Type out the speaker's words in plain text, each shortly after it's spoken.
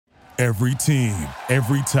Every team,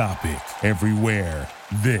 every topic, everywhere.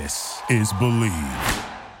 This is Believe.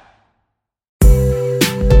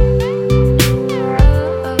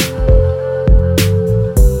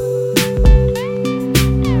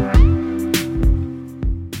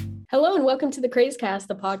 Hello and welcome to the Crazecast,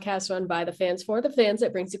 the podcast run by the fans for the fans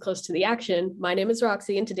that brings you close to the action. My name is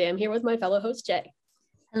Roxy, and today I'm here with my fellow host, Jay.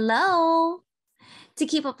 Hello. To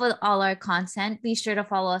keep up with all our content, be sure to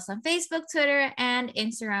follow us on Facebook, Twitter, and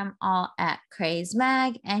Instagram, all at Craze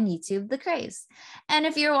Mag, and YouTube, The Craze. And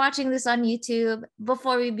if you're watching this on YouTube,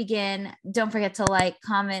 before we begin, don't forget to like,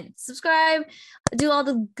 comment, subscribe, do all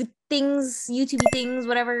the good things, YouTube things,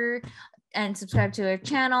 whatever, and subscribe to our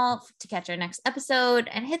channel to catch our next episode,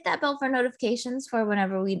 and hit that bell for notifications for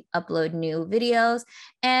whenever we upload new videos.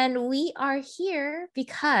 And we are here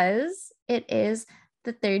because it is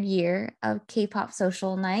the third year of K-Pop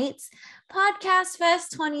Social Nights Podcast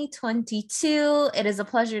Fest 2022. It is a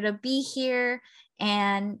pleasure to be here,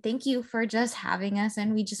 and thank you for just having us.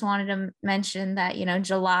 And we just wanted to mention that,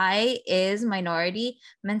 July is Minority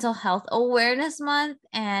Mental Health Awareness Month,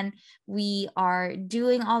 and we are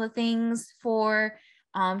doing all the things for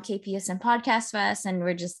KPSN Podcast Fest, and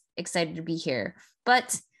we're just excited to be here.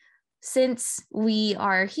 But since we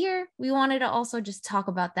are here, we wanted to also just talk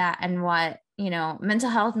about that and what,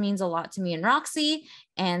 mental health means a lot to me and Roxy.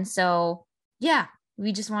 And so, yeah,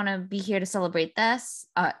 we just want to be here to celebrate this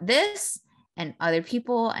and other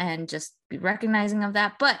people and just be recognizing of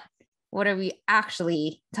that. But what are we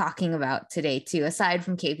actually talking about today too, aside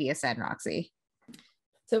from KPSN, Roxy?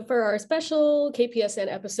 So for our special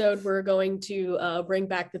KPSN episode, we're going to bring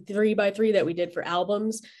back the 3x3 that we did for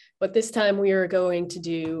albums, but this time we are going to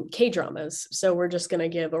do K-dramas. So we're just going to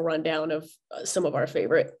give a rundown of some of our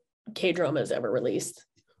favorite K-dramas ever released.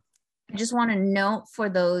 I just want to note for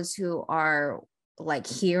those who are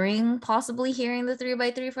possibly hearing the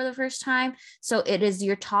 3x3 for the first time. So it is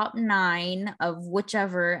your top 9 of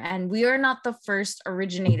whichever, and we are not the first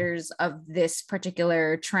originators of this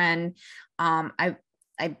particular trend. Other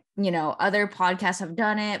podcasts have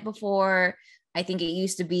done it before. I think it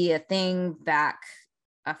used to be a thing back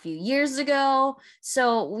a few years ago.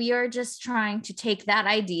 So we are just trying to take that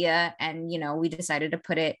idea and, we decided to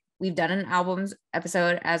put it, we've done an albums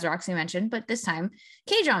episode, as Roxy mentioned, but this time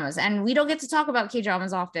K-dramas, and we don't get to talk about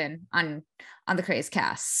K-dramas often on the Craze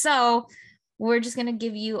Cast. So we're just going to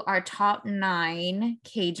give you our top 9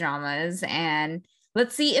 K-dramas, and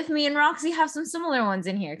let's see if me and Roxy have some similar ones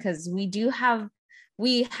in here, because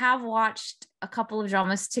we have watched a couple of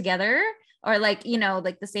dramas together, or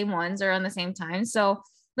the same ones or on the same time. So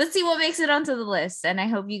let's see what makes it onto the list. And I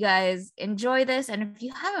hope you guys enjoy this. And if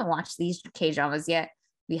you haven't watched these K-dramas yet,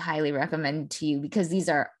 we highly recommend to you because these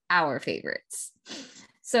are our favorites.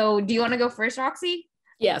 So do you want to go first, Roxy?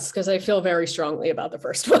 Yes, because I feel very strongly about the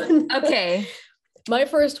first one. Okay. My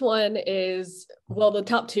first one is, the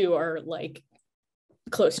top 2 are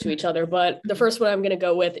close to each other, but the first one I'm going to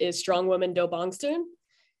go with is Strong Woman Do Bongstoon.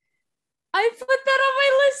 I put that on my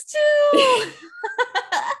list too.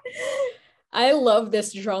 I love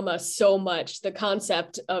this drama so much, the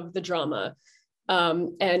concept of the drama,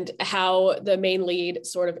 and how the main lead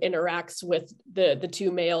sort of interacts with the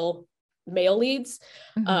 2 male leads.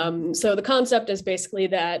 Mm-hmm. So the concept is basically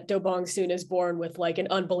that Do Bongstoon is born with an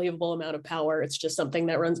unbelievable amount of power. It's just something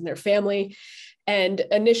that runs in their family. And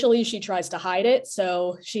initially she tries to hide it.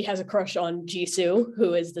 So she has a crush on Jisoo,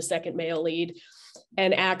 who is the second male lead,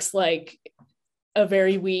 and acts like a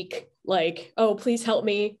very weak, oh, please help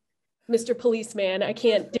me, Mr. Policeman. I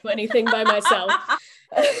can't do anything by myself.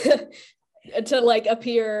 To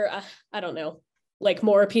appear, I don't know,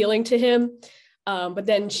 more appealing to him. But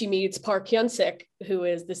then she meets Park Hyun-sik, who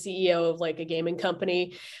is the CEO of a gaming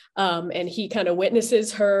company. And he kind of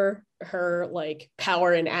witnesses her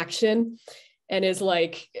power in action and is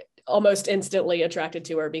almost instantly attracted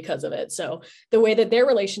to her because of it. So the way that their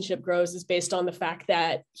relationship grows is based on the fact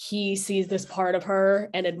that he sees this part of her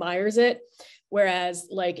and admires it. Whereas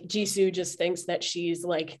Jisoo just thinks that she's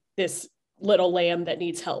this little lamb that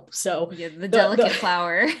needs help. So yeah, the delicate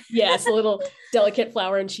flower. Yes, a little delicate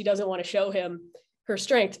flower. And she doesn't want to show him her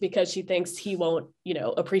strength because she thinks he won't,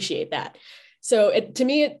 appreciate that. So to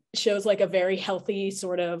me, it shows a very healthy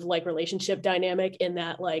sort of relationship dynamic in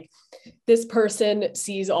that this person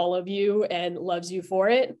sees all of you and loves you for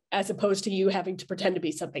it, as opposed to you having to pretend to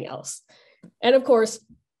be something else. And of course,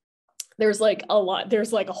 there's a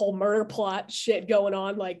whole murder plot shit going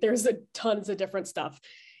on. There's tons of different stuff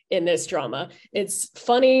in this drama. It's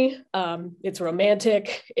funny, it's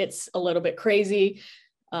romantic, it's a little bit crazy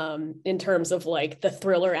in terms of the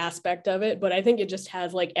thriller aspect of it, but I think it just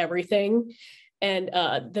has everything and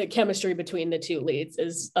the chemistry between the two leads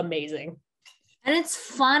is amazing. And it's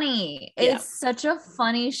funny. It's such a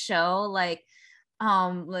funny show. Like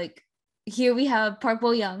here we have Park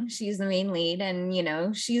Bo Young. She's the main lead, and you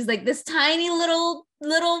know, she's like this tiny little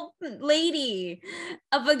lady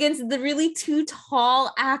up against the really two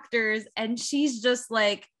tall actors, and she's just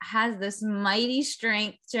like has this mighty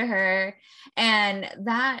strength to her. And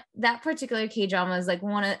that particular K-drama is like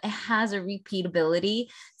it has a repeatability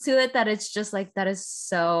to it that it's just like, that is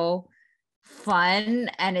so fun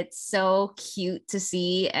and it's so cute to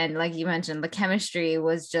see. And like you mentioned, the chemistry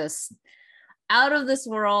was just out of this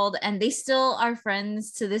world, and they still are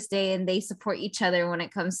friends to this day, and they support each other when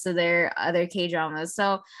it comes to their other K-dramas.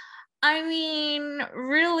 So I mean,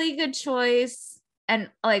 really good choice. And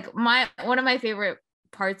like one of my favorite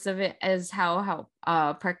parts of it is how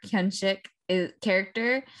Park Hyun-sik is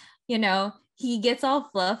character, you know, he gets all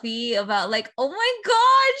fluffy about like, oh my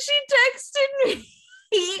god, she texted me.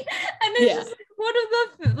 And it's just like one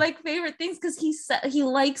of the like favorite things, because he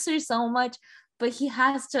likes her so much, but he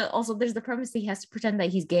has to also, there's the premise that he has to pretend that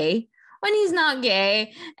he's gay when he's not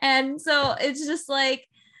gay. And so it's just like,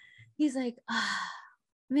 he's like,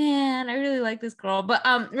 man, I really like this girl. But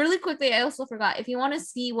really quickly, I also forgot, if you want to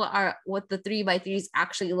see what the 3x3s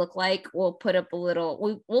actually look like, we'll put up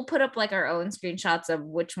we'll put up like our own screenshots of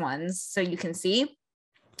which ones, so you can see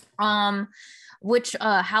which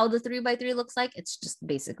how the 3x3 looks like. It's just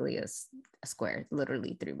basically a square,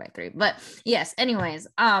 literally 3x3. But yes, anyways,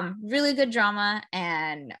 really good drama.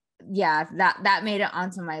 And yeah, that made it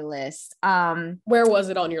onto my list. Where was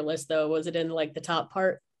it on your list though? Was it in like the top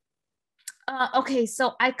part? Okay,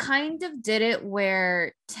 so I kind of did it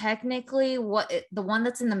where technically the one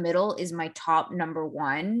that's in the middle is my top number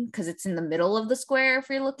one, because it's in the middle of the square. If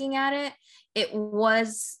you're looking at it, it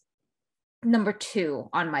was number 2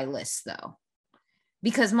 on my list though,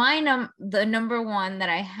 because the number 1 that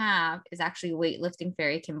I have is actually Weightlifting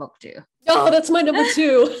Fairy Kimbokju. Oh, that's my number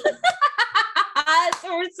 2.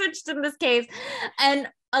 So we're switched in this case. And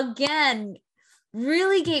again,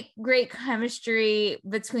 really great chemistry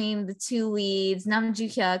between the two leads, Nam Joo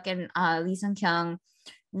Hyuk and Lee Sung Kyung.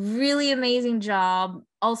 Really amazing job.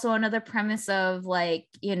 Also another premise of like,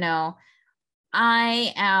 you know,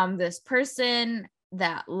 I am this person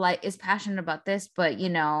that like is passionate about this, but you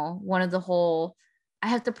know, one of the whole, I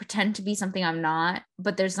have to pretend to be something I'm not,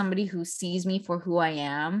 but there's somebody who sees me for who I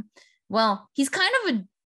am. Well, he's kind of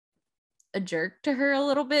a jerk to her a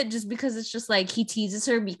little bit, just because it's just like he teases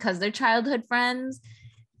her because they're childhood friends,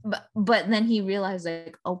 but then he realized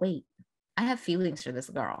like, oh wait, I have feelings for this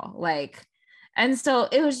girl, like. And so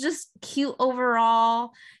it was just cute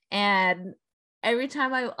overall. And every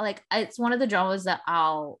time it's one of the dramas that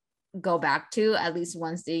I'll go back to at least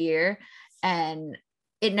once a year, and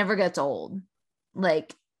it never gets old.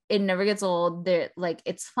 Like it never gets old. There, like,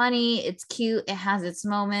 it's funny, it's cute, it has its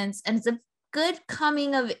moments, and it's a good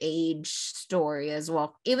coming of age story as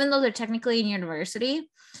well. Even though they're technically in university,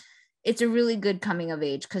 it's a really good coming of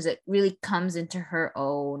age, because it really comes into her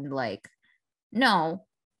own, like, no,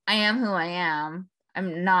 I am who I am.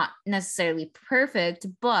 I'm not necessarily perfect,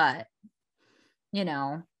 but you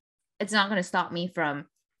know, it's not going to stop me from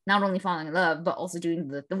not only falling in love, but also doing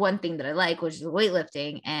the one thing that I like, which is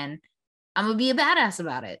weightlifting. And I'm gonna be a badass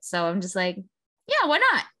about it. So I'm just like, yeah, why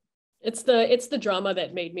not? It's the drama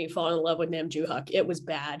that made me fall in love with Nam Joo Hyuk. It was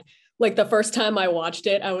bad. Like the first time I watched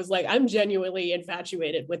it, I was like, I'm genuinely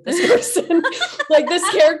infatuated with this person. Like this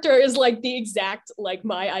character is like the exact, like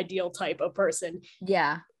my ideal type of person.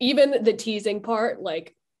 Yeah. Even the teasing part,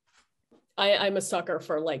 like I'm a sucker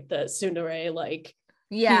for like the tsundere, like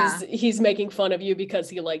he's making fun of you because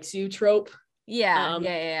he likes you trope.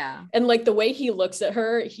 Yeah. And like the way he looks at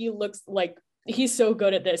her, he looks like he's so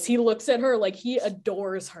good at this. He looks at her like he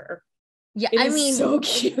adores her. Yeah, I mean, so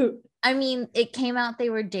cute. I mean, it came out they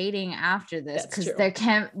were dating after this, because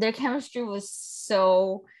their chemistry was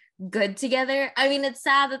so good together. I mean, it's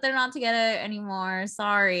sad that they're not together anymore.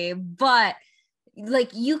 Sorry, but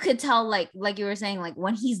like you could tell, like you were saying, like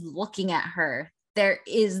when he's looking at her, there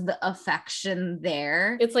is the affection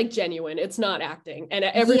there. It's like genuine. It's not acting. And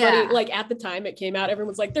everybody, like at the time it came out,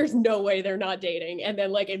 everyone's like, "There's no way they're not dating." And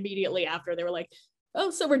then like immediately after, they were like,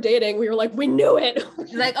 "Oh, so we're dating." We were like, "We knew it."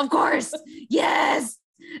 Like, of course, yes.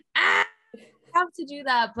 I have to do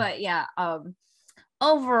that. But yeah,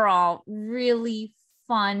 overall, really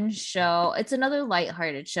fun show. It's another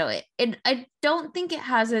lighthearted show. I don't think it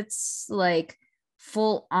has its like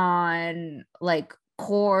full on like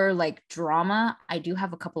core like drama. I do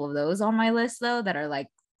have a couple of those on my list though that are like,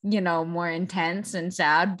 you know, more intense and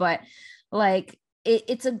sad, but like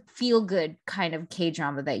it's a feel good kind of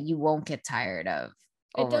K-drama that you won't get tired of.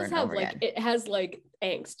 It over does and have over like, again. it has like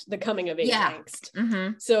angst, the coming of age angst.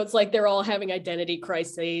 Mm-hmm. So it's like they're all having identity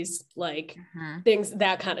crises, like things,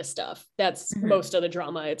 that kind of stuff. That's most of the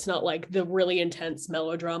drama. It's not like the really intense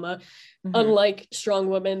melodrama. Unlike Strong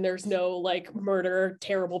Woman, there's no like murder,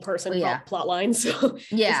 terrible person plot line. So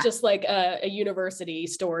it's just like a university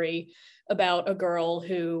story about a girl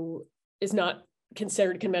who is not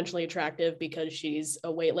considered conventionally attractive because she's a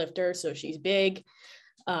weightlifter, so she's big,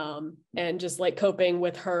 and just like coping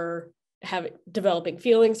with her developing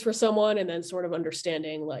feelings for someone, and then sort of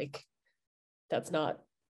understanding like that's not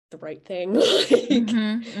the right thing.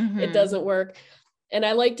 It doesn't work. And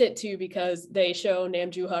I liked it too because they show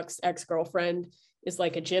Nam Joo-hyuk's ex-girlfriend is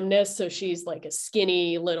like a gymnast, so she's like a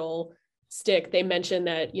skinny little stick. They mentioned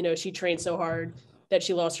that, you know, she trained so hard that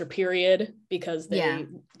she lost her period because they,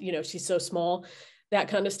 you know, she's so small, that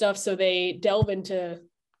kind of stuff. So they delve into,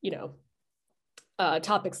 you know,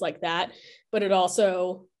 topics like that, but it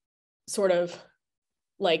also sort of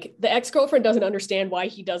like the ex-girlfriend doesn't understand why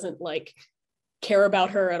he doesn't like care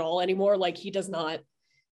about her at all anymore. Like he does not,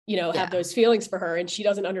 you know, have those feelings for her, and she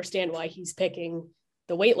doesn't understand why he's picking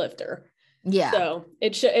the weightlifter. So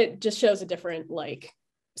it just shows a different like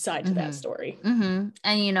side to that story. And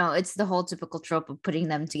you know, it's the whole typical trope of putting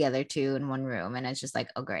them together too in one room, and it's just like,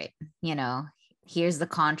 oh great, you know, here's the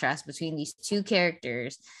contrast between these two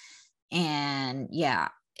characters. And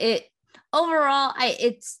it overall,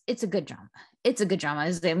 it's a good drama. It's a good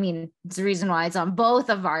drama. I mean, it's the reason why it's on both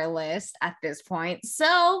of our lists at this point.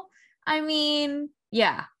 So I mean,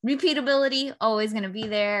 repeatability always going to be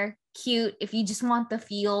there. Cute if you just want the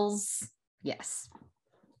feels. Yes.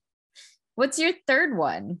 What's your third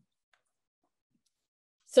one?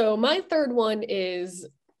 So my third one is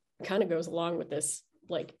kind of goes along with this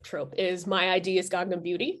like trope, is My ID is Gangnam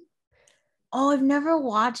Beauty. Oh, I've never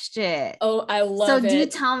watched it. Oh, I love it. So do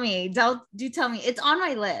tell me. Do tell me. It's on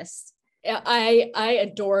my list. I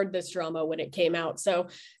adored this drama when it came out. So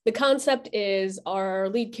the concept is our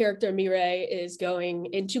lead character Mireille is going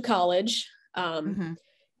into college,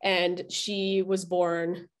 and she was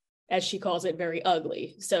born, as she calls it, very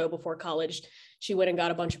ugly. So before college, she went and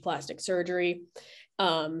got a bunch of plastic surgery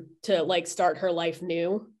to like start her life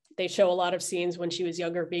new. They show a lot of scenes when she was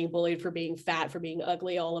younger, being bullied for being fat, for being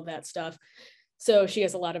ugly, all of that stuff. So she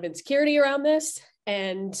has a lot of insecurity around this,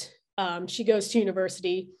 and she goes to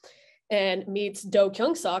university and meets Do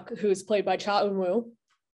Kyung-sok, who's played by Cha Eun-woo.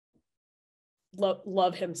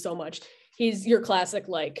 Love him so much. He's your classic,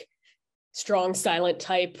 like, strong, silent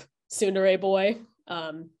type tsundere boy.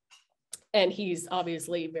 And he's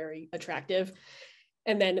obviously very attractive.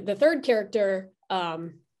 And then the third character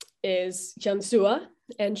is Hyun-soo,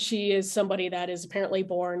 and she is somebody that is apparently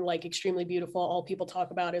born, like, extremely beautiful. All people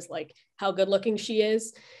talk about is, like, how good looking she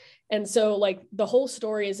is. And so, like, the whole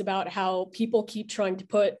story is about how people keep trying to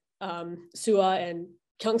put Sua and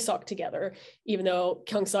Kyung-sok together, even though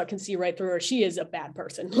Kyung-sok can see right through her. She is a bad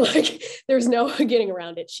person. Like, there's no getting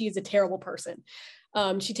around it. She's a terrible person.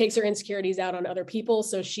 She takes her insecurities out on other people.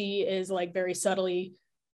 So she is like very subtly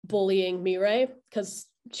bullying Mireille because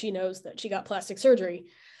she knows that she got plastic surgery.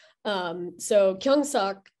 So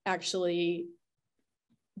Kyung-sok actually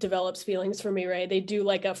develops feelings for Mireille. They do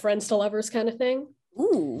like a friends to lovers kind of thing.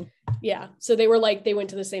 Ooh. Yeah. So they went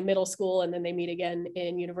to the same middle school, and then they meet again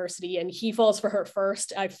in university, and he falls for her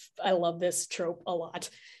first. I love this trope a lot.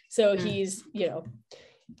 So he's, you know,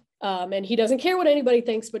 and he doesn't care what anybody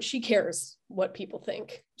thinks, but she cares what people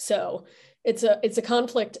think. So it's a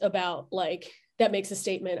conflict about, like, that makes a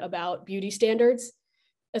statement about beauty standards,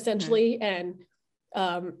 essentially, and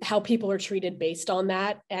how people are treated based on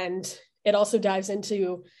that. And it also dives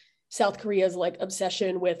into South Korea's like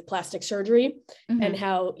obsession with plastic surgery, and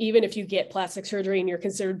how even if you get plastic surgery and you're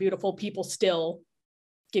considered beautiful, people still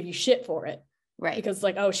give you shit for it. Right. Because,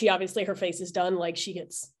 like, oh, she obviously, her face is done. Like, she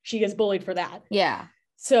gets bullied for that. Yeah.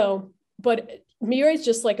 So, but Mireille's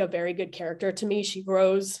just like a very good character to me. She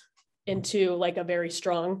grows into like a very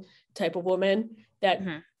strong type of woman that,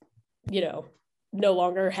 you know, no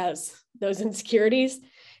longer has those insecurities.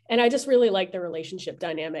 And I just really like the relationship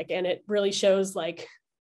dynamic. And it really shows like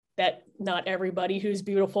that not everybody who's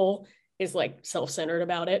beautiful is like self-centered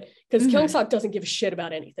about it. Because Kyung-sok doesn't give a shit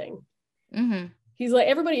about anything. He's like,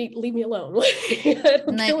 everybody leave me alone. I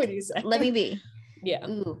don't care what you say. Let me be. Yeah.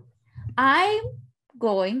 Ooh. I'm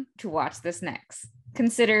going to watch this next,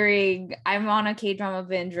 considering I'm on a K-drama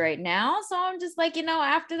binge right now. So I'm just like, you know,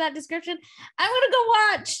 after that description, I'm gonna go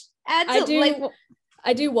watch.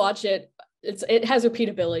 I do watch it. It has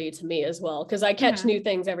repeatability to me as well, because I catch new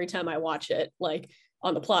things every time I watch it, like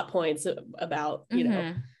on the plot points about, you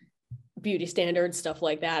know, beauty standards, stuff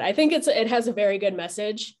like that. I think it has a very good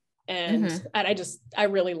message. And I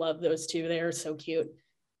really love those two. They are so cute.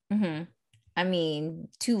 I mean,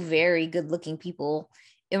 two very good looking people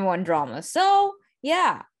in one drama. So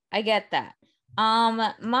yeah, I get that.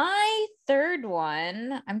 My third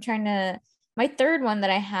one that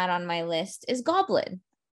I had on my list is Goblin.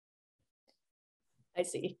 I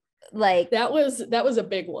see. Like that was a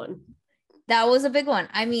big one. That was a big one.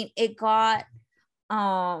 I mean, it got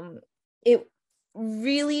it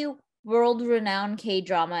really world-renowned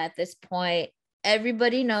K-drama at this point.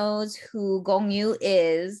 Everybody knows who Gong Yu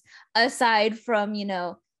is, aside from, you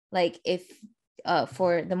know, like if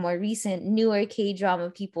for the more recent newer K-drama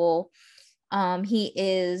people, he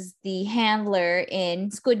is the handler in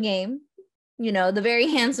Squid Game, you know, the very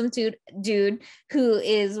handsome dude who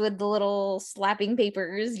is with the little slapping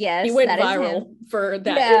papers. Yes, he went viral for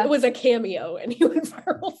that. Yeah. It was a cameo and he went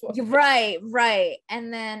viral for it. Right.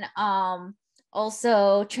 And then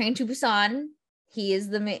also Train to Busan, he is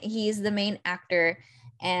the main actor.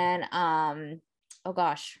 And oh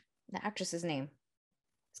gosh, the actress's name,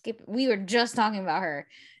 we were just talking about her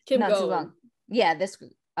Kim not Go-eun. too long. Yeah, this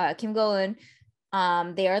Kim Go-eun.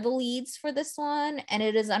 They are the leads for this one, and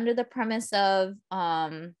it is under the premise of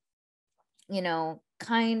you know,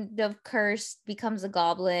 kind of cursed, becomes a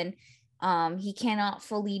goblin. He cannot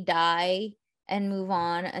fully die and move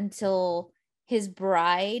on until his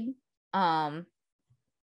bride pulls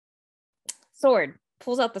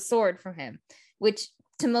out the sword from him, which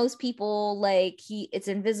to most people, like, it's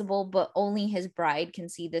invisible, but only his bride can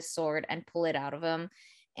see this sword and pull it out of him.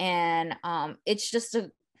 And it's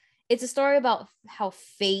a story about how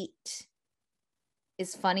fate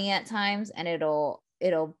is funny at times, and it'll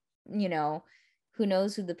you know, who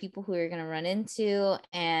knows who the people who are going to run into.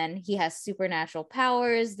 And he has supernatural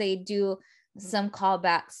powers. They do some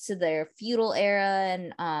callbacks to their feudal era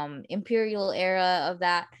and imperial era of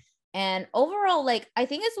that. And overall, like, I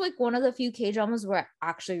think it's like one of the few K-dramas where I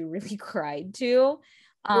actually really cried to.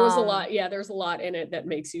 There was a lot. Yeah, there's a lot in it that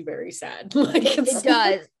makes you very sad. Like, it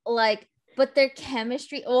does. Like, but their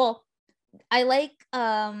chemistry, well, I like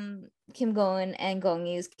Kim Go-eun and Gong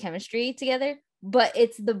Yu's chemistry together, but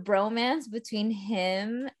it's the bromance between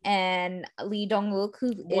him and Lee Dong-wook,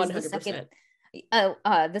 who is 100%.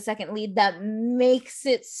 The second lead, that makes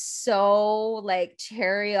it so, like,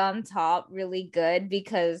 cherry on top really good,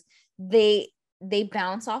 because they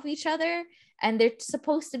bounce off each other, and they're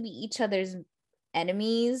supposed to be each other's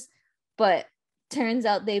enemies, but turns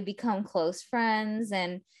out they become close friends,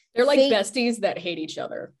 and they're like besties that hate each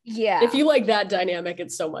other. Yeah. If you like that dynamic,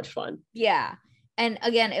 it's so much fun. Yeah. And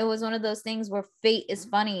again, it was one of those things where fate is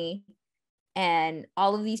funny, and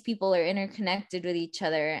all of these people are interconnected with each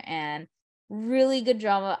other, and really good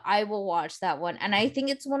drama. I will watch that one. And I think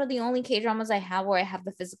it's one of the only K-dramas I have where I have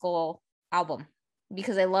the physical album,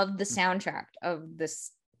 because I love the soundtrack of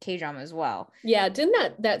this K-drama as well. Yeah,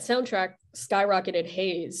 didn't that soundtrack skyrocketed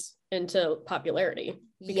Haze into popularity,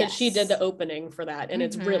 because she did the opening for that, and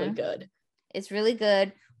it's really good. It's really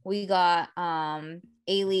good. We got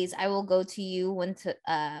Ailey's I Will Go to You when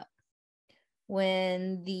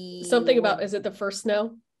the something about, is it the first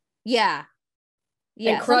snow? Yeah.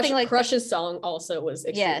 And Crush's song also was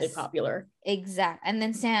extremely popular. Exact. And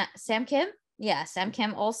then Sam Kim. Yeah, Sam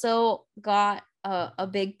Kim also got a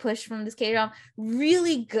big push from this K-drama.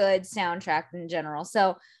 Really good soundtrack in general.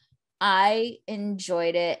 So I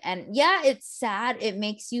enjoyed it. And yeah, it's sad. It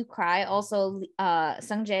makes you cry. Also,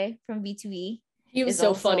 Sung Jae from B2B. He was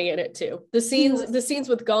so funny in it too. The scenes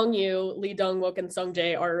with Gong Yu, Lee Dong-wook, and Sung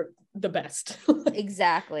Jae are the best.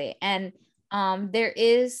 Exactly. And there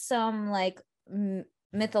is some like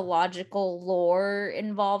mythological lore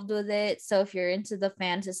involved with it. So if you're into the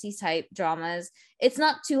fantasy type dramas, it's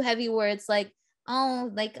not too heavy where it's like, oh,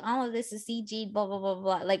 like all of this is CG, blah, blah, blah,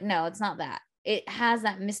 blah. Like, no, it's not that. It has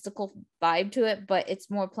that mystical vibe to it, but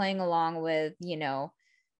it's more playing along with, you know,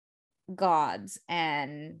 gods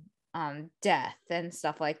and death and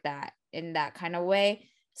stuff like that in that kind of way.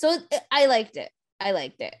 So I liked it.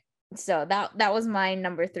 So that was my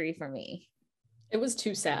number 3 for me. It was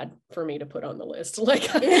too sad for me to put on the list. Like,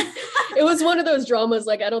 it was one of those dramas,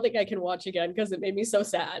 like, I don't think I can watch again because it made me so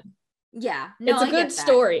sad. Yeah. No, it's a good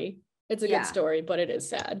story. It's a good story, but it is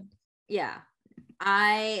sad. Yeah.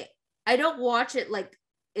 I don't watch it, like,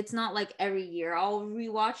 it's not like every year I'll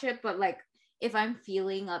rewatch it, but like if I'm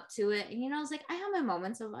feeling up to it, and you know, I was like, I have my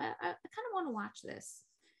moments of I kind of want to watch this.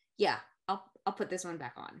 Yeah, I'll put this one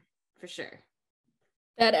back on for sure.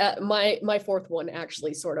 That my fourth one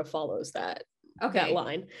actually sort of follows that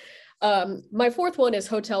line. My fourth one is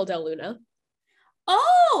Hotel Del Luna.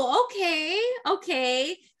 Oh,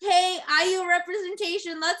 okay. Hey, IU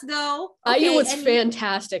representation, let's go. Okay, IU was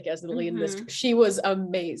fantastic as the lead in this. She was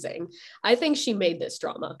amazing. I think she made this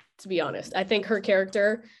drama, to be honest. I think her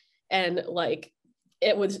character and like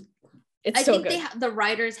it's so good. The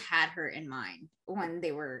writers had her in mind when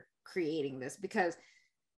they were creating this, because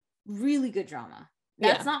really good drama.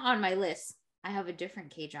 That's not on my list. I have a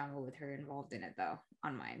different K-drama with her involved in it though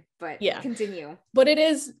on mine, but continue. But it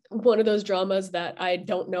is one of those dramas that I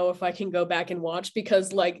don't know if I can go back and watch,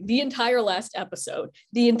 because like the entire last episode,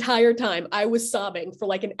 the entire time I was sobbing for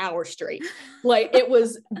like an hour straight. Like it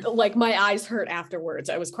was like my eyes hurt afterwards.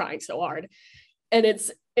 I was crying so hard. And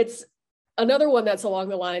it's another one that's along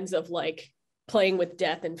the lines of like playing with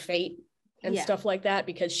death and fate and stuff like that,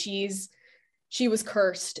 because she was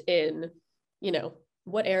cursed in, you know,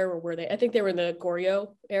 what era were they? I think they were in the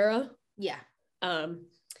Goryeo era. Yeah.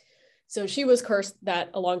 So she was cursed that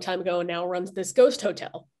a long time ago and now runs this ghost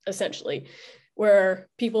hotel, essentially, where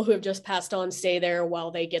people who have just passed on stay there while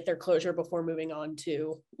they get their closure before moving on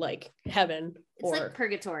to like heaven. It's like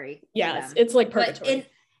purgatory. Yeah, it's like purgatory.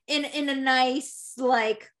 But in a nice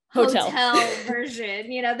like hotel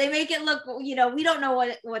version, you know, they make it look, you know, we don't know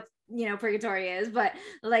what you know purgatory is, but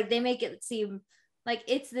like they make it seem like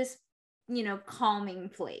it's this, you know, calming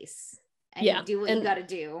place, and you do what you got to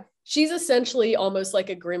do. She's essentially almost like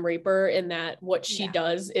a Grim Reaper in that what she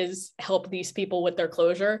does is help these people with their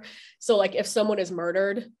closure. So like if someone is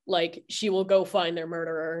murdered, like she will go find their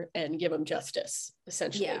murderer and give them justice,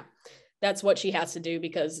 essentially. That's what she has to do,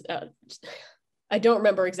 because I don't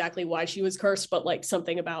remember exactly why she was cursed, but like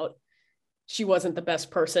something about she wasn't the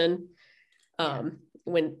best person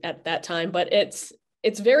when at that time. But it's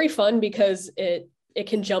very fun because it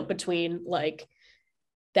can jump between like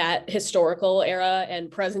that historical era and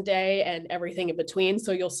present day and everything in between.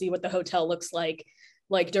 So you'll see what the hotel looks like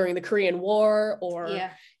during the Korean War, or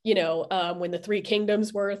you know, when the Three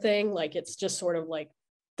Kingdoms were a thing. Like it's just sort of like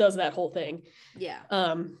does that whole thing.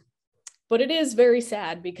 But it is very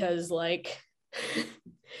sad because like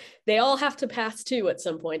they all have to pass too at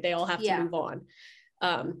some point. They all have to move on.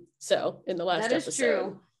 So in the last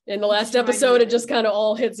episode, it just kind of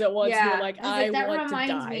all hits at once. You're like, I want to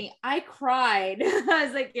die. I cried. I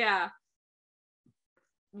was like,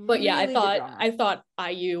 But really I thought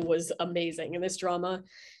IU was amazing in this drama.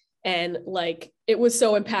 And like, it was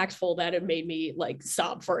so impactful that it made me like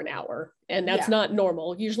sob for an hour. And that's not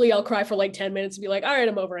normal. Usually I'll cry for like 10 minutes and be like, all right,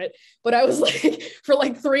 I'm over it. But I was like, for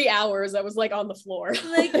like 3 hours, I was like on the floor.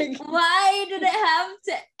 Like, why did it have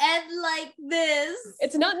to end like this?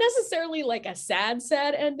 It's not necessarily like a sad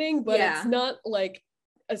ending, but it's not like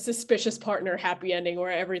a suspicious partner happy ending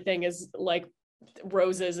where everything is like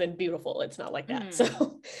roses and beautiful. It's not like that.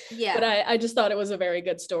 So but I just thought it was a very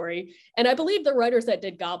good story, and I believe the writers that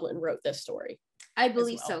did Goblin wrote this story. I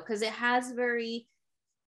believe so, because it has very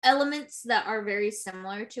elements that are very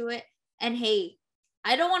similar to it. And hey,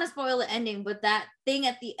 I don't want to spoil the ending, but that thing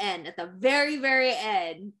at the end, at the very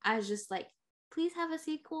end, I was just like, please have a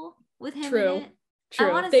sequel with him in it.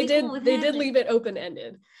 True. They did leave it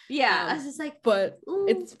open-ended. I was just like, but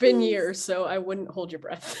it's been years, so I wouldn't hold your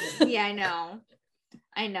breath.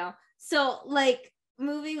 I know. So like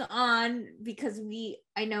moving on, because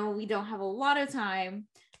I know we don't have a lot of time,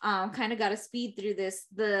 kind of got to speed through this.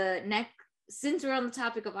 Since we're on the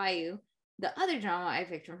topic of IU, the other drama I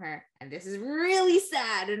picked from her, and this is really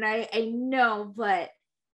sad, and I know, but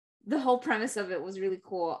the whole premise of it was really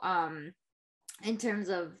cool. In terms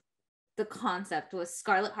of the concept, was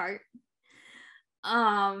Scarlet Heart.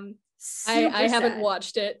 I haven't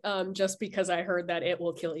watched it just because I heard that it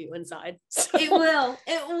will kill you inside. So. It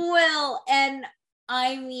will. And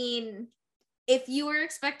I mean, if you were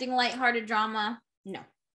expecting lighthearted drama, no.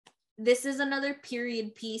 This is another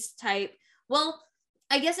period piece type. Well,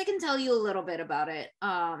 I guess I can tell you a little bit about it.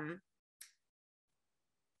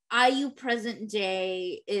 IU present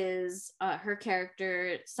day is her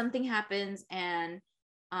character. Something happens and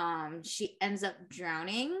she ends up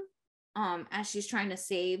drowning as she's trying to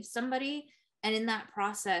save somebody. And in that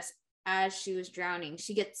process, as she was drowning,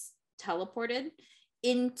 she gets teleported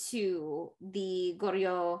into the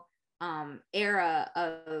Goryeo era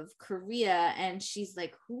of Korea. And she's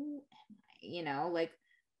like, who am I? You know, like,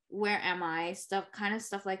 where am I? Stuff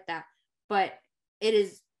like that. But it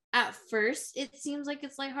is, at first, it seems like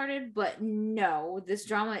it's lighthearted, but no, this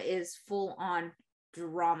drama is full on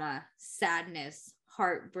drama, sadness,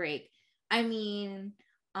 heartbreak. I mean,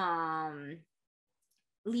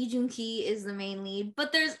 Lee Joon-ki is the main lead,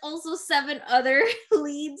 but there's also 7 other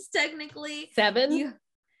leads technically. 7?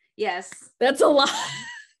 Yes. That's a lot.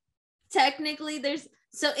 Technically,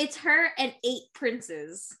 so it's her and 8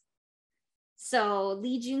 princes. So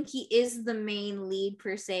Lee Joon-ki is the main lead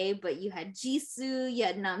per se, but you had Jisoo, you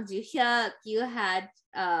had Nam Joo-hyuk, you had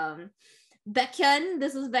Baekhyun.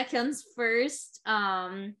 This was Baekhyun's first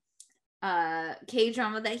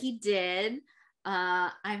K-drama that he did.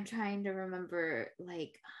 I'm trying to remember,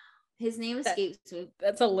 like, his name escapes me.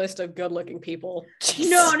 That's a list of good-looking people.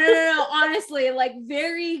 No. Honestly, like,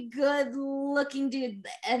 very good-looking dude.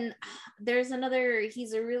 And there's another.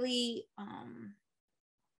 He's a really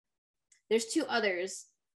There's two others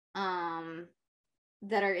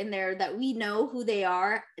that are in there that we know who they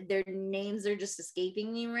are. Their names are just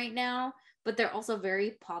escaping me right now, but they're also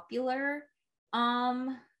very popular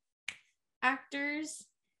actors.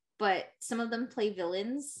 But some of them play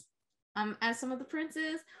villains as some of the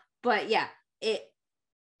princes. But yeah,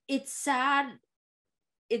 it's sad.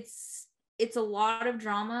 It's a lot of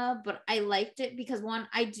drama, but I liked it because, one,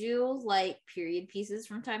 I do like period pieces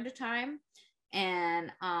from time to time, and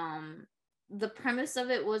the premise of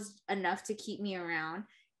it was enough to keep me around.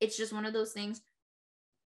 It's just one of those things.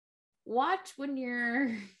 Watch when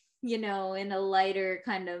you're, in a lighter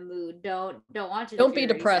kind of mood. Don't watch it. Don't be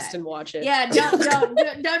depressed and watch it. Yeah, don't do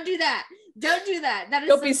that. Don't do that. That is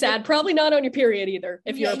don't be sad. Probably not on your period either.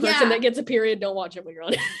 If you're a person that gets a period, don't watch it when you're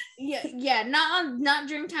on it. Yeah, not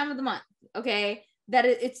during time of the month. Okay,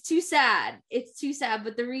 it's too sad. It's too sad.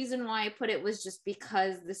 But the reason why I put it was just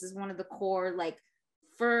because this is one of the core, like,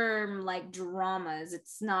 firm, like, dramas.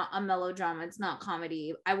 It's not a melodrama. It's not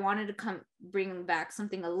comedy. I wanted to bring back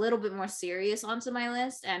something a little bit more serious onto my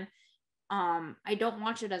list, and I don't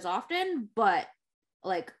watch it as often, but,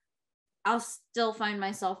 like, I'll still find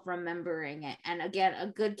myself remembering it. And again, a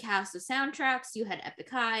good cast of soundtracks. You had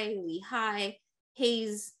Epic High, Lee High,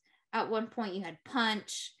 Hayes. At one point, you had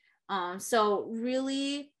Punch. So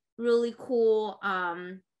really, really cool.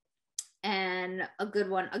 And a good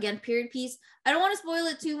one. Again, period piece. I don't want to spoil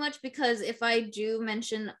it too much, because if I do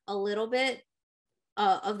mention a little bit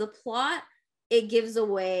of the plot, it gives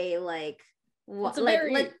away, like, what,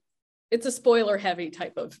 it's a spoiler heavy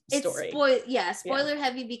type of story. Spoiler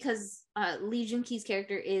heavy, because Lee Joon-ki's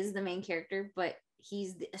character is the main character, but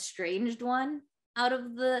he's the estranged one out of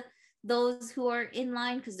those who are in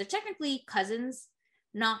line, because they're technically cousins,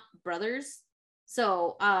 not brothers.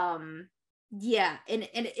 So yeah, and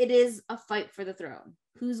it is a fight for the throne.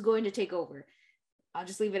 Who's going to take over? I'll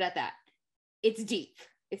just leave it at that. It's deep.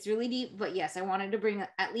 It's really deep, but yes, I wanted to bring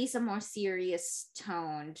at least a more serious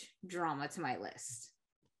toned drama to my list.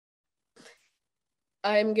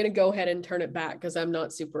 I'm gonna go ahead and turn it back because I'm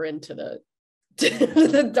not super into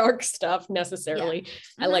the dark stuff necessarily.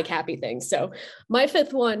 Yeah. I like happy things. So my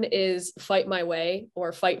fifth one is Fight My Way,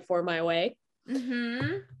 or Fight for My Way.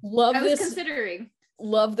 Considering.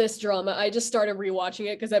 Love this drama. I just started rewatching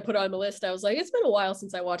it because I put it on the list. I was like, it's been a while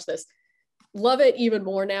since I watched this. Love it even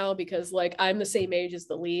more now because, like, I'm the same age as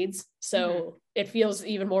the leads, so it feels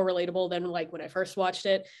even more relatable than, like, when I first watched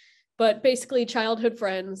it. But basically, childhood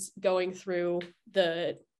friends going through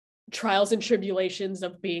the trials and tribulations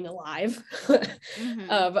of being alive.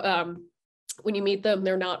 Of when you meet them,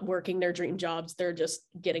 they're not working their dream jobs, they're just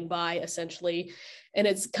getting by, essentially. And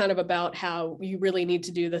it's kind of about how you really need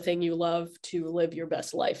to do the thing you love to live your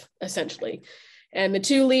best life, essentially. And the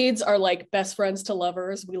two leads are, like, best friends to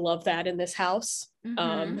lovers. We love that in this house.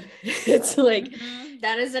 It's like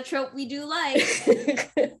that is a trope we do like.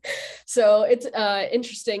 So it's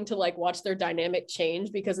interesting to, like, watch their dynamic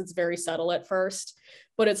change, because it's very subtle at first,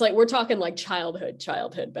 but it's like we're talking like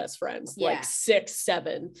childhood best friends, like 6,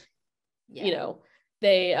 7,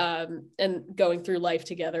 they and going through life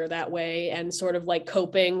together that way, and sort of like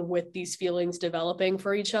coping with these feelings developing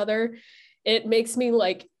for each other. It makes me,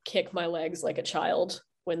 like, kick my legs like a child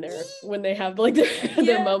when they have, like,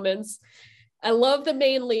 their moments. I love the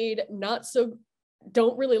main lead.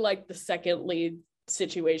 Don't really like the second lead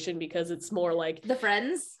situation, because it's more like the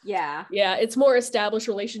friends. Yeah, it's more established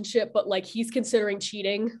relationship, but, like, he's considering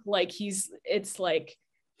cheating. Like, he's like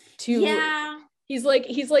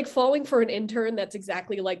falling for an intern that's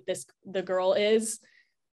exactly like the girl is,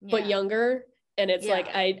 but younger. And it's like,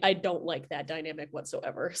 I don't like that dynamic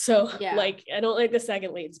whatsoever. So like, I don't like the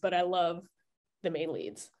second leads, but I love the main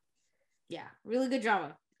leads. Yeah, really good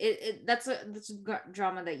drama. That's a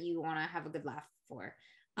drama that you want to have a good laugh for.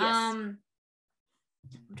 Yes. I'm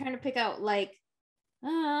trying to pick out, like,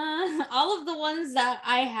 all of the ones that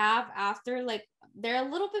I have after, like, they're a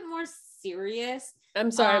little bit more serious. I'm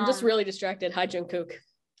sorry, I'm just really distracted. Hi, Jungkook.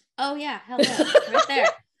 Oh yeah, hello, right there.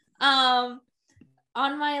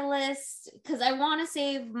 On my list, because I want to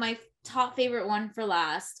save my top favorite one for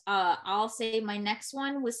last, I'll say my next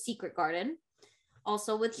one was Secret Garden.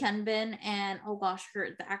 also with Hyunbin and oh gosh,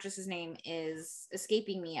 the actress's name is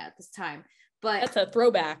escaping me at this time, but that's a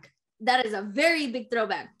throwback. That is a very big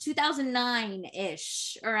throwback,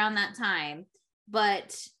 2009-ish, around that time.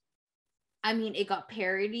 But I mean, it got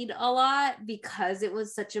parodied a lot because it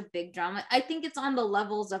was such a big drama. I think it's on the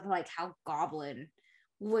levels of like how Goblin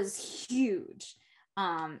was huge.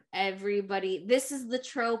 Everybody, this is the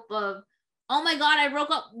trope of, oh my god, I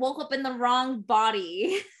woke up in the wrong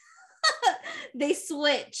body. They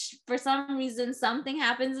switch for some reason. Something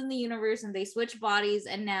happens in the universe and they switch bodies,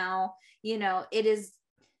 and now, you know, it is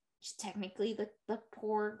technically the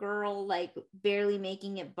poor girl, like barely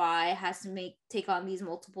making it by, has to take on these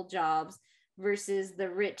multiple jobs, versus the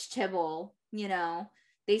rich Tibble. You know,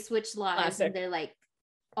 they switch lives. Classic. And they're like,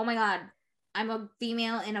 oh my god, I'm a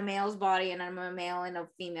female in a male's body and I'm a male in a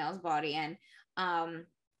female's body. And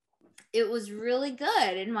it was really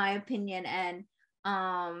good in my opinion. And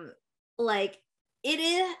like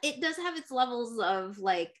it does have its levels of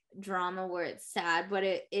like drama where it's sad, but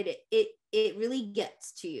it really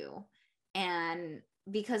gets to you. And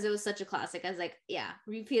because it was such a classic, I was like, yeah,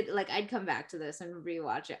 repeat, like I'd come back to this and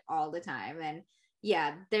rewatch it all the time. And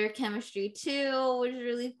yeah, their chemistry too was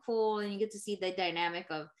really cool. And you get to see the dynamic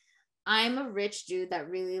of, I'm a rich dude that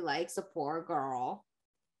really likes a poor girl,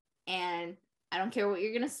 and I don't care what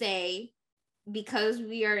you're gonna say, because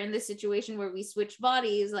we are in this situation where we switch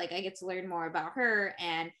bodies, like I get to learn more about her.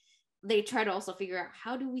 And they try to also figure out,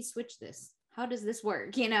 how do we switch this? How does this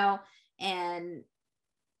work? You know, and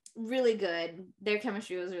really good. Their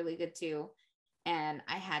chemistry was really good too. And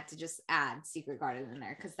I had to just add Secret Garden in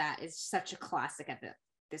there because that is such a classic at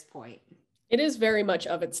this point. It is very much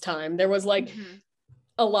of its time. There was like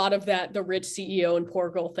a lot of that, the rich CEO and poor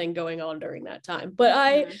girl thing going on during that time. But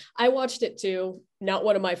I watched it too. Not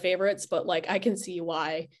one of my favorites, but like I can see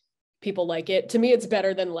why people like it. To me, it's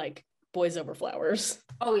better than like Boys Over Flowers.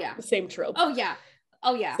 Oh yeah. The same trope. Oh yeah.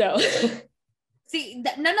 Oh yeah. So see,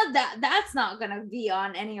 none of that's not gonna be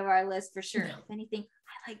on any of our lists for sure. No. If anything,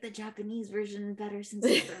 I like the Japanese version better since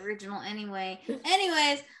it's the original anyway.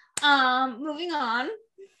 Anyways, moving on.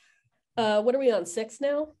 What are we on, 6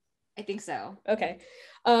 now? I think so. Okay.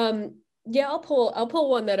 Yeah, I'll pull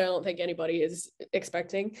one that I don't think anybody is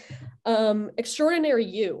expecting. Extraordinary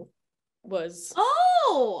You was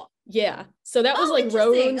yeah. So that was like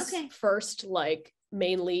Rowan's first like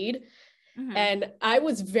main lead. Mm-hmm. And I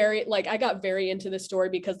was I got very into this story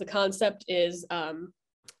because the concept is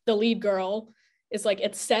the lead girl is like,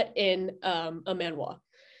 it's set in a manhwa.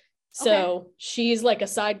 So she's like a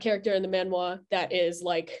side character in the manhwa that is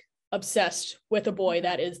like obsessed with a boy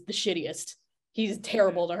that is the shittiest. He's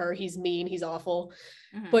terrible to her. He's mean. He's awful.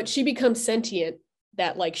 But she becomes sentient,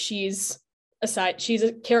 that like she's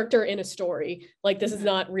a character in a story. Like this is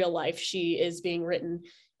not real life. She is being written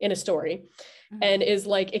in a story and is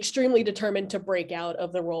like extremely determined to break out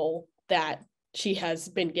of the role that she has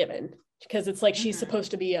been given, because it's like she's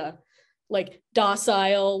supposed to be a like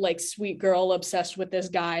docile, like sweet girl obsessed with this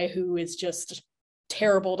guy who is just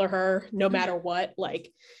terrible to her no matter what.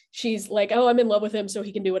 Like she's like, oh, I'm in love with him so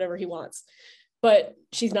he can do whatever he wants. But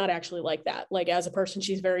she's not actually like that. Like as a person,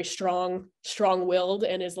 she's very strong-willed,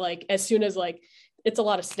 and is like, as soon as like, it's a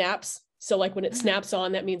lot of snaps. So like when it snaps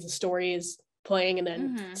on, that means the story is playing and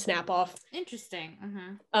then snap off. Interesting.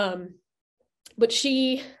 But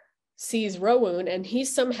she sees Rowoon, and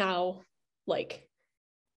he's somehow like,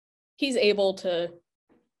 he's able to,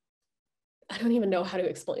 I don't even know how to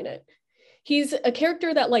explain it. He's a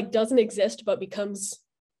character that like doesn't exist, but becomes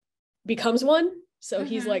one. So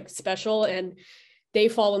he's like special, and they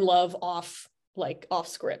fall in love off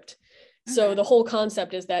script. So the whole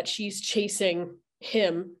concept is that she's chasing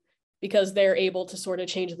him because they're able to sort of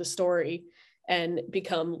change the story and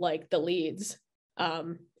become like the leads.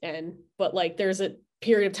 But like there's a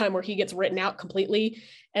period of time where he gets written out completely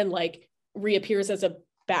and like reappears as a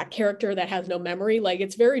back character that has no memory. Like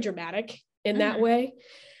it's very dramatic in that way.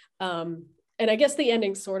 And I guess the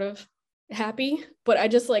ending's sort of happy, but I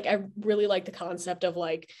really like the concept of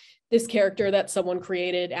like this character that someone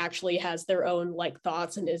created actually has their own like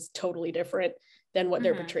thoughts and is totally different than what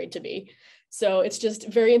they're portrayed to be. So it's just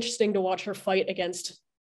very interesting to watch her fight against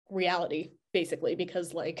reality, basically,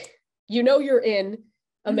 because like, you know, you're in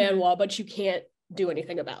a manhwa, but you can't do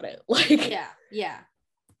anything about it. Like yeah.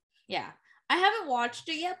 I haven't watched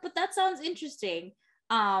it yet, but that sounds interesting.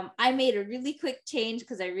 I made a really quick change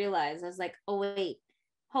because I realized, I was like, oh wait,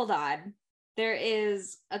 hold on. There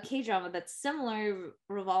is a K-drama that's similar,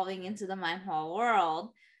 revolving into the manhwa world.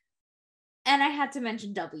 And I had to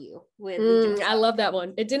mention W with I love that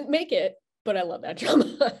one. It didn't make it, but I love that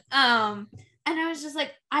drama. And I was just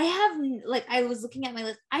like, I was looking at my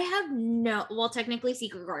list. I have well, technically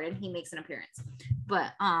Secret Garden, he makes an appearance,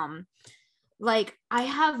 but like I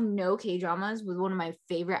have no K-dramas with one of my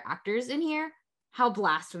favorite actors in here. How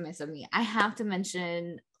blasphemous of me. I have to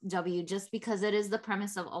mention W just because it is the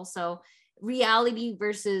premise of also reality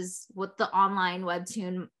versus what the online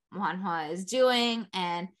webtoon manhwa is doing,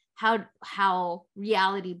 and how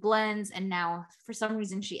reality blends. And now for some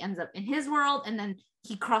reason she ends up in his world, and then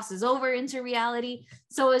he crosses over into reality.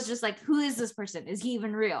 So it's just like, who is this person? Is he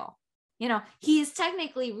even real? You know, he is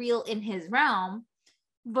technically real in his realm,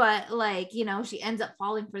 but like, you know, she ends up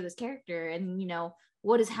falling for this character, and you know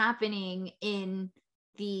what is happening in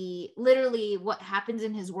literally what happens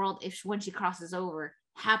in his world when she crosses over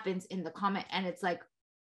happens in the comic, and it's like,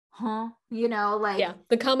 huh, you know, like, yeah,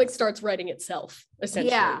 the comic starts writing itself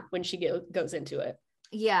essentially when she goes into it.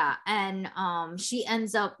 Yeah. And she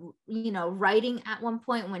ends up, you know, writing at one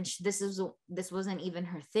point when this wasn't even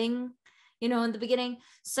her thing, you know, in the beginning.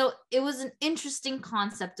 So it was an interesting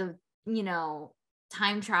concept of, you know,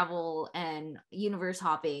 time travel and universe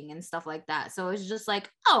hopping and stuff like that. So it's just like,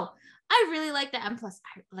 oh, I really like that. And plus,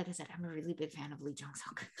 like I said, I'm a really big fan of Lee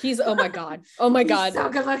Jong-suk. He's, oh my God, he's so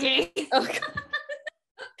good looking. Oh God.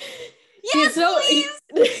 Yes,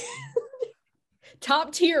 please.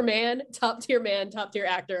 Top tier top tier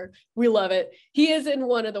actor. We love it. He is in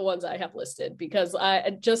one of the ones I have listed because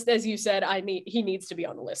just as you said, he needs to be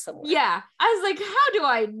on the list somewhere. Yeah, I was like, how do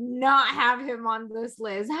I not have him on this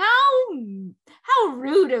list? How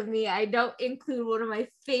rude of me. I don't include one of my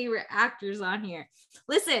favorite actors on here.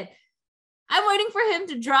 Listen, I'm waiting for him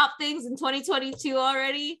to drop things in 2022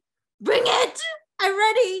 already. Bring it. I'm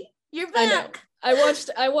ready. You're back. I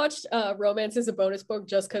watched Romance is a Bonus Book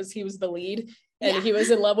just because he was the lead. And he was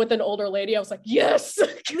in love with an older lady. I was like, yes!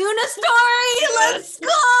 Nuna story! Let's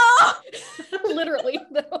go! Literally.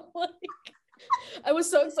 I was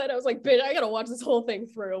so excited. I was like, bitch, I gotta watch this whole thing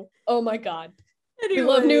through. Oh my God. Anyway. We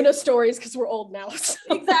love Nuna stories because we're old now. So.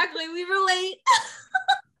 Exactly. We relate.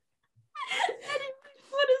 Anyway,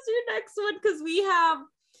 what is your next one? Because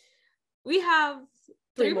we have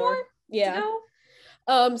three more. Yeah.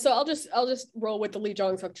 So I'll just roll with the Lee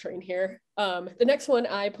Jong-suk train here. The next one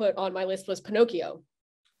I put on my list was Pinocchio.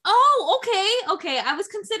 Oh, okay. I was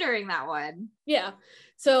considering that one. Yeah.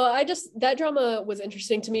 So that drama was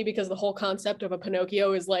interesting to me because the whole concept of a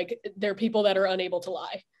Pinocchio is like, they're people that are unable to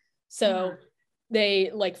lie. So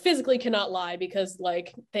they like physically cannot lie because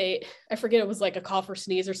like I forget, it was like a cough or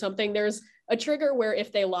sneeze or something. There's a trigger where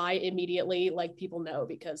if they lie immediately, like people know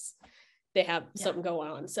because they have something go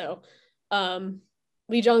on. So,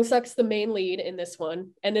 Lee Jong-suk's the main lead in this one,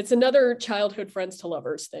 and it's another childhood friends to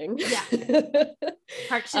lovers thing. Yeah.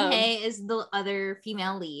 Park Shin-hye is the other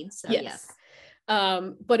female lead, so yes.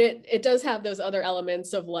 But it does have those other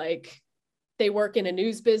elements of like they work in a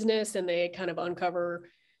news business and they kind of uncover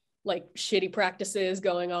like shitty practices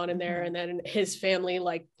going on in there, and then his family,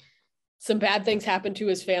 like some bad things happen to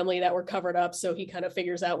his family that were covered up, so he kind of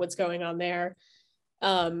figures out what's going on there.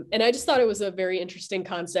 And I just thought it was a very interesting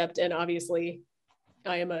concept, and obviously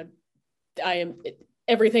I am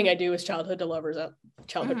everything I do is childhood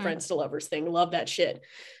friends to lovers thing. Love that shit.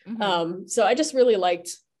 So I just really liked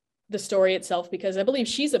the story itself because I believe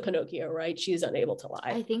she's a Pinocchio, right? She's unable to lie.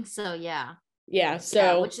 I think so. Yeah. Yeah.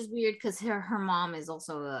 So which is weird because her mom is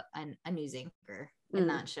also a news anchor in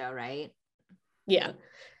that show, right? Yeah.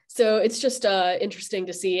 So it's just interesting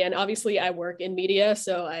to see. And obviously I work in media,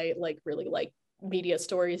 so I really like media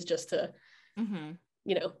stories just to,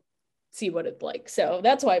 you know, see what it's like. So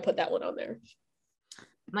that's why I put that one on there.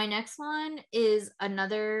 My next one is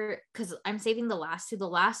another, because I'm saving the last two. The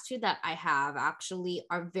last two that I have actually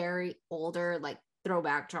are very older, like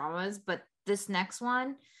throwback dramas. But this next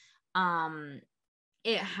one,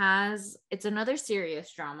 it's another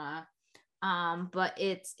serious drama. But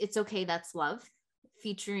it's Okay, That's Love,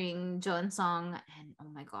 featuring Jo In-sung and oh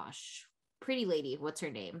my gosh, pretty lady, what's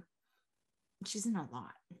her name? She's in a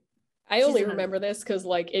lot. I only remember this because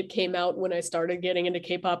like it came out when I started getting into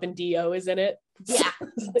K-pop, and Dio is in it. Yeah.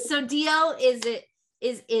 So Dio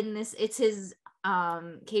is in this. It's his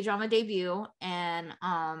K-drama debut, and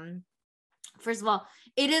first of all,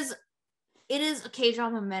 it is a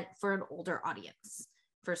K-drama meant for an older audience.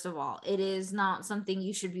 First of all, it is not something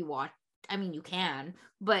you should be watching. I mean, you can,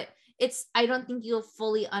 but I don't think you'll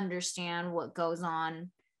fully understand what goes on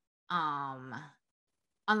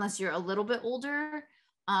unless you're a little bit older.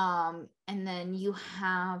 And then you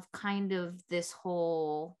have kind of this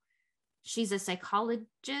whole, she's a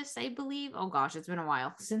psychologist, I believe. Oh gosh, it's been a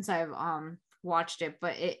while since I've watched it,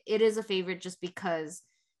 but it is a favorite just because,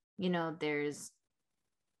 you know, there's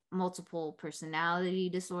multiple personality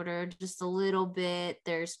disorder, just a little bit.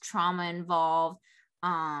 There's trauma involved.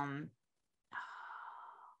 Oh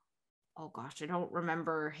gosh, I don't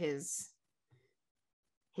remember his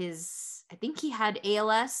I think he had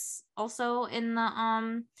ALS also in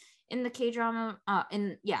the K-drama,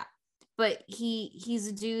 but he's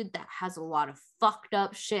a dude that has a lot of fucked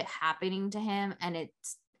up shit happening to him, and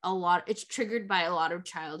it's triggered by a lot of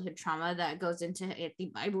childhood trauma that goes into it.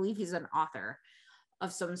 I believe he's an author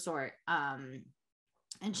of some sort. And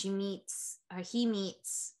he meets,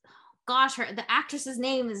 the actress's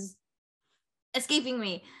name is escaping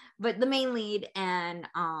me, but the main lead. And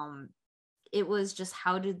it was just,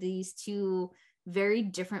 how did these two very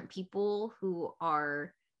different people who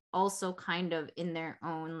are also kind of in their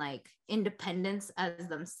own like independence as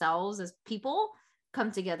themselves as people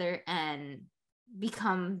come together and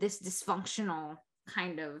become this dysfunctional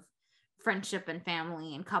kind of friendship and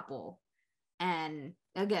family and couple. And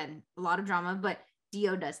again, a lot of drama, but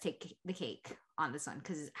Dio does take the cake on this one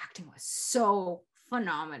because his acting was so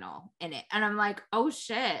phenomenal in it. And I'm like, oh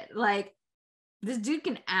shit, like this dude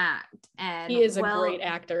can act, and he is a great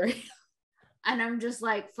actor. And I'm just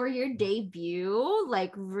like, for your debut,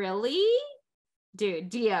 like really, dude,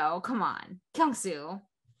 Dio, come on, Kyung-soo,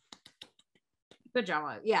 good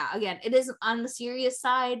drama. Yeah, again, it is on the serious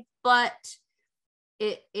side, but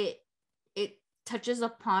it touches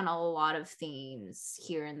upon a lot of themes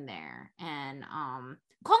here and there. And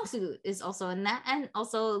Kyung-soo is also in that, and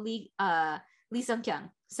also Lee Sung-kyung.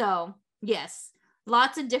 So yes,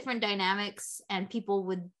 lots of different dynamics and people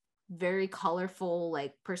with very colorful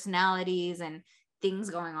like personalities and things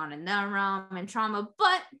going on in their realm and trauma,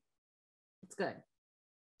 but it's good.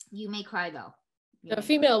 You may cry though. The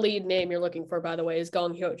female lead name you're looking for, by the way, is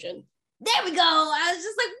Gong Hyo-jin. There we go. I was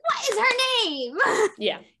just like, what is her name?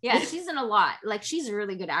 Yeah. Yeah, she's in a lot. Like, she's a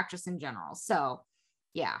really good actress in general. So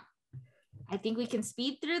yeah, I think we can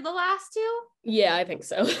speed through the last two. Yeah, I think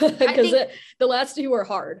so. Because the last two were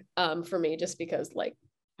hard for me, just because like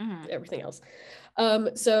everything else.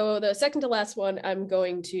 So the second to last one I'm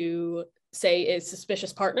going to say is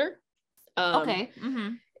Suspicious Partner. Okay.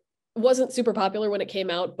 Wasn't super popular when it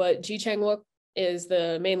came out, but Ji Chang-wook is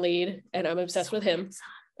the main lead, and I'm obsessed with him.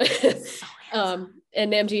 And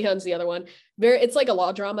Nam Ji-hyun's the other one. It's like a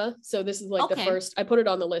law drama. So this is like the first, I put it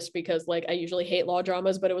on the list because like I usually hate law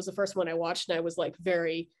dramas, but it was the first one I watched and I was like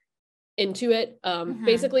very into it.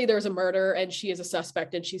 Basically there's a murder and she is a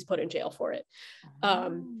suspect and she's put in jail for it.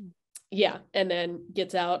 Yeah, and then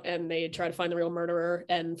gets out and they try to find the real murderer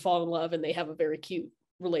and fall in love, and they have a very cute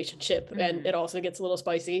relationship. And it also gets a little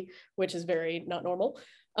spicy, which is very not normal.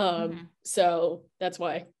 So that's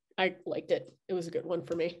why I liked it. It was a good one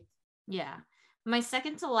for me. Yeah. My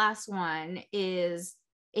second to last one it's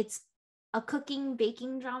a cooking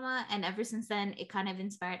baking drama, and ever since then it kind of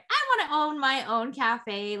inspired, I want to own my own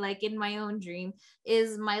cafe, like in my own dream,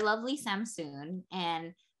 is My Lovely Samsoon.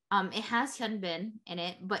 And it has Hyunbin in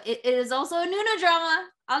it, but it is also a Nuna drama.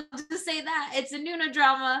 I'll just say that it's a Nuna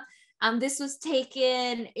drama. This was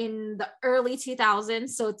taken in the early 2000s,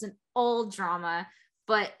 so it's an old drama.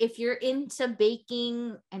 But if you're into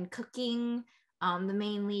baking and cooking, the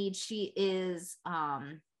main lead, she is, I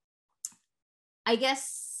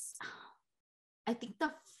think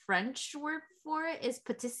the French word for it is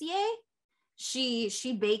pâtissier.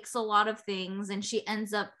 She bakes a lot of things, and she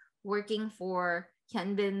ends up working for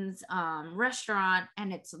Hyunbin's restaurant,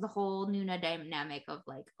 and it's the whole Nuna dynamic of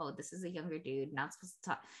like, oh, this is a younger dude, not supposed to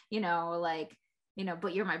talk,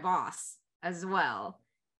 but you're my boss as well.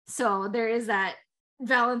 So there is that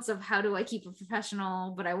balance of how do I keep it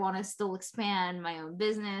professional, but I want to still expand my own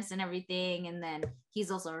business and everything. And then he's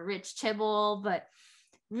also a rich chaebol, but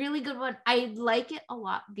really good one. I like it a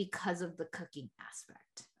lot because of the cooking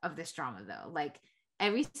aspect of this drama though. Like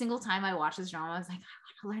every single time I watch this drama, I was like, I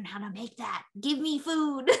want to learn how to make that. Give me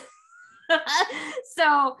food.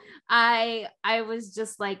 So I was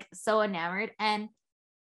just like so enamored. And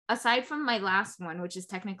aside from my last one, which is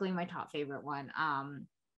technically my top favorite one,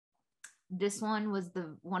 this one was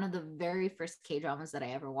one of the very first K-dramas that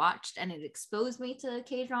I ever watched, and it exposed me to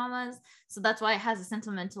K-dramas. So that's why it has a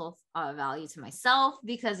sentimental value to myself,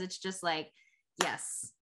 because it's just like,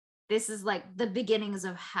 yes, this is like the beginnings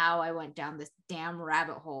of how I went down this damn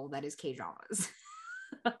rabbit hole that is K-dramas.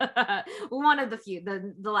 One of the few.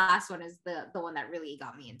 The last one is the one that really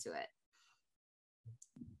got me into it.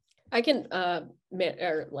 I can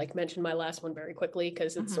mention my last one very quickly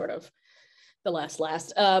because it's sort of the last.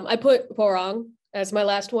 I put Porong as my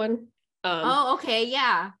last one. Okay,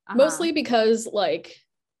 yeah. Mostly because like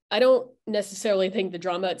I don't necessarily think the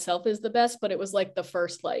drama itself is the best, but it was like the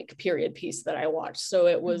first like period piece that I watched. So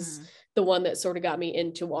it was the one that sort of got me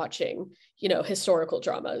into watching, you know, historical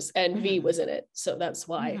dramas, and V was in it. So that's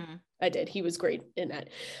why I did. He was great in that.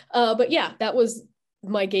 But yeah, that was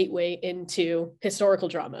my gateway into historical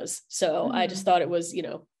dramas. So I just thought it was, you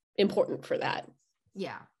know, important for that.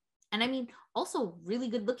 Yeah. And I mean, also really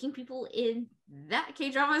good looking people in that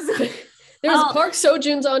K-dramas. There's Park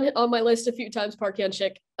Seo-joon's on my list a few times, Park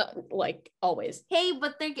Hyun-sik, like always. Hey,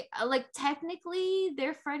 but they're like technically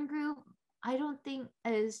their friend group, I don't think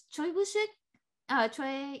is Choi Woo-sik,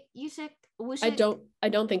 Choi Yoo-sik, Woo-sik. I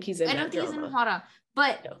don't think he's in that drama. I don't think he's in Hwara,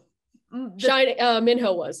 but no.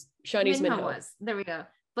 Minho was. Chinese Minho was. There we go.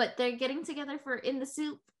 But they're getting together for In the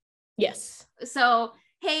Soup. Yes. So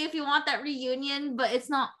hey, if you want that reunion, but it's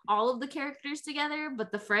not all of the characters together,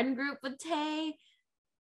 but the friend group with Tae,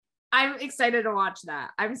 I'm excited to watch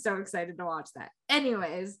that. I'm so excited to watch that.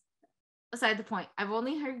 Anyways, aside the point, I've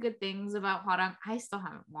only heard good things about Hwarang. I still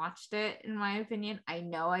haven't watched it, in my opinion. I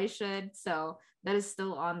know I should, so that is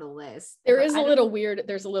still on the list. There's a little weird,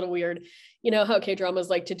 you know how K-dramas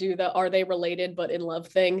like to do the are they related but in love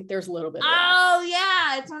thing? There's a little bit of that. Oh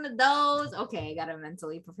yeah, it's one of those. Okay, I gotta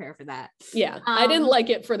mentally prepare for that. Yeah, I didn't like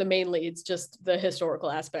it for the main leads, just the historical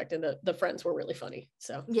aspect, and the friends were really funny.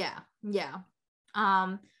 So yeah.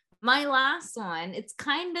 My last one, it's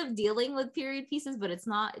kind of dealing with period pieces, but it's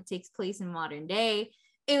not. It takes place in modern day.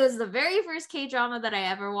 It was the very first K-drama that I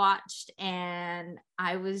ever watched, and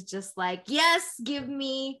I was just like, yes, give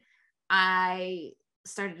me. I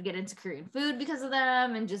started to get into Korean food because of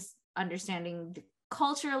them, and just understanding the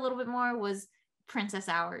culture a little bit more. Was Princess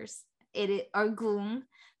Hours. Or Gung.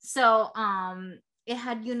 So it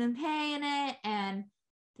had Yoon and Hae in it, and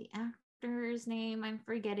the actor's name I'm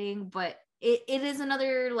forgetting, but it is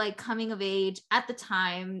another like coming of age at the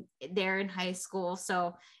time. They're in high school,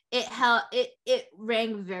 so it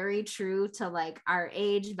rang very true to like our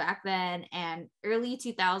age back then and early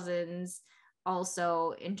 2000s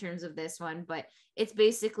also in terms of this one. But it's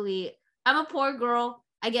basically, I'm a poor girl,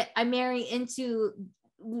 I marry into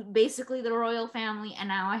basically the royal family, and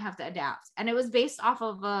now I have to adapt. And it was based off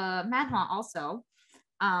of a manhwa also.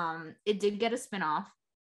 It did get a spinoff.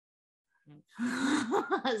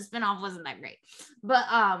 Spinoff wasn't that great, but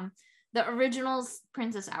the original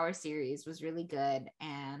Princess Hour series was really good,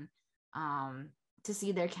 and to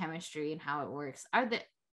see their chemistry and how it works,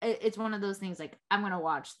 it's one of those things like I'm gonna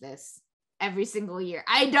watch this every single year.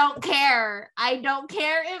 I don't care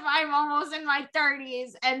if I'm almost in my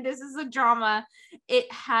 30s and this is a drama. It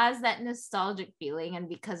has that nostalgic feeling, and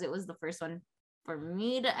because it was the first one for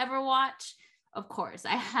me to ever watch, of course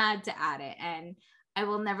I had to add it, and I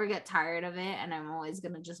will never get tired of it, and I'm always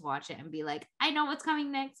going to just watch it and be like, I know what's coming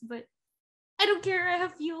next, but I don't care. I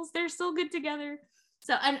have feels. They're so good together.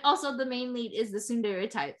 So, and also the main lead is the tsundere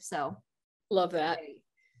type. So love that.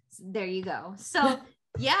 There you go. So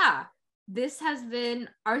yeah, this has been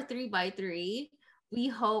our 3x3. We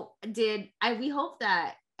hope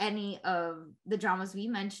that any of the dramas we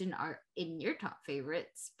mentioned are in your top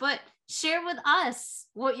favorites, but share with us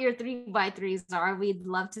what your 3x3s are. We'd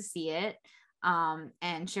love to see it.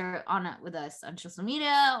 And share it with us on social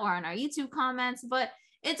media or on our YouTube comments. But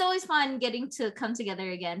it's always fun getting to come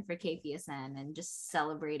together again for KPSN and just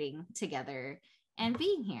celebrating together and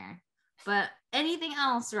being here. But anything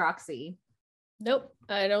else, Roxy? Nope,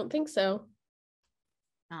 I don't think so.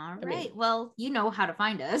 All right. Well, you know how to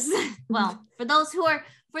find us. Well, for those who are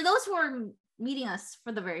meeting us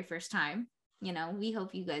for the very first time, you know, we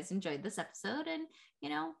hope you guys enjoyed this episode, and you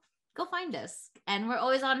know, go find us. And we're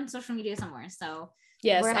always on social media somewhere. So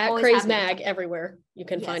yes, at Craze Mag everywhere you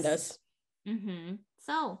can find us.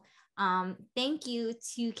 So thank you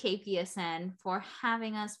to KPSN for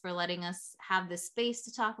having us, for letting us have this space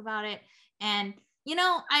to talk about it. And you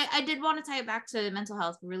know, I did want to tie it back to mental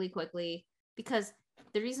health really quickly, because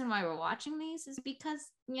the reason why we're watching these is because,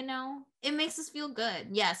 you know, it makes us feel good.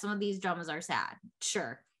 Yeah, some of these dramas are sad,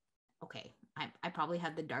 sure, okay, I probably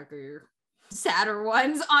have the darker, sadder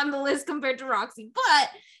ones on the list compared to Roxy, but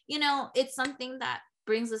you know, it's something that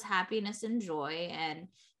brings us happiness and joy, and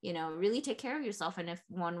you know, really take care of yourself. And if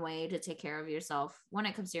one way to take care of yourself when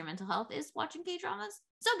it comes to your mental health is watching K-dramas,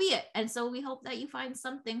 so be it. And so we hope that you find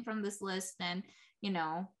something from this list, and you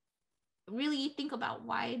know, really think about,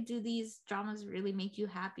 why do these dramas really make you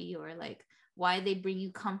happy, or like why they bring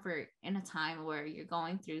you comfort in a time where you're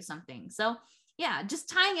going through something. So yeah, just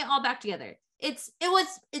tying it all back together. It's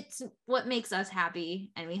what makes us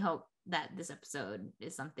happy, and we hope that this episode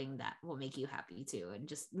is something that will make you happy too, and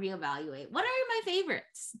just reevaluate, what are my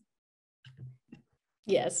favorites?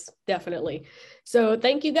 Yes, definitely. So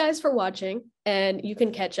thank you guys for watching, and you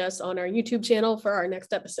can catch us on our YouTube channel for our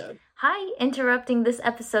next episode. Hi, interrupting this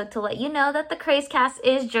episode to let you know that the Crazecast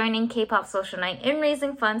is joining K-Pop Social Night in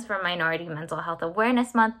raising funds for Minority Mental Health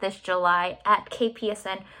Awareness Month this July at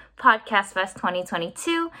KPSN Podcast Fest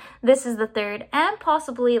 2022. This is the third and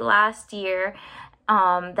possibly last year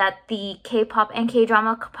that the K-pop and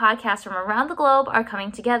K-drama podcasts from around the globe are coming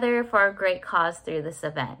together for a great cause through this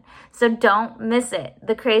event. So don't miss it.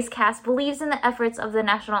 The Crazecast believes in the efforts of the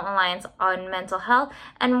National Alliance on Mental Health,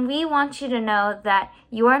 and we want you to know that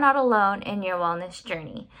you are not alone in your wellness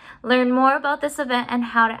journey. Learn more about this event and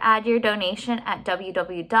how to add your donation at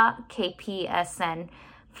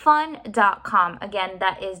www.kpsnfun.com. Again,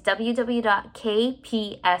 that is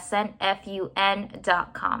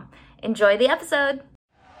www.kpsnfun.com. Enjoy the episode.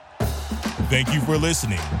 Thank you for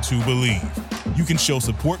listening to Believe. You can show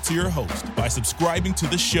support to your host by subscribing to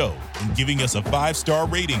the show and giving us a 5-star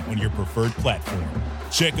rating on your preferred platform.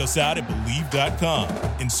 Check us out at Believe.com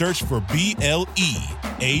and search for BLEAV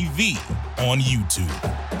on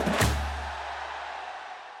YouTube.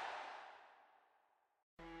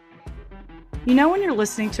 You know when you're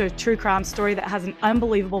listening to a true crime story that has an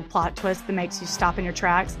unbelievable plot twist that makes you stop in your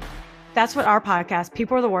tracks? That's what our podcast,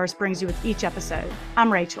 People Are the Worst, brings you with each episode.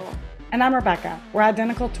 I'm Rachel. And I'm Rebecca. We're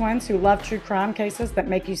identical twins who love true crime cases that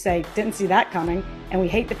make you say, didn't see that coming, and we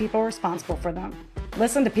hate the people responsible for them.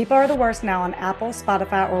 Listen to People Are the Worst now on Apple,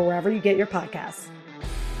 Spotify, or wherever you get your podcasts.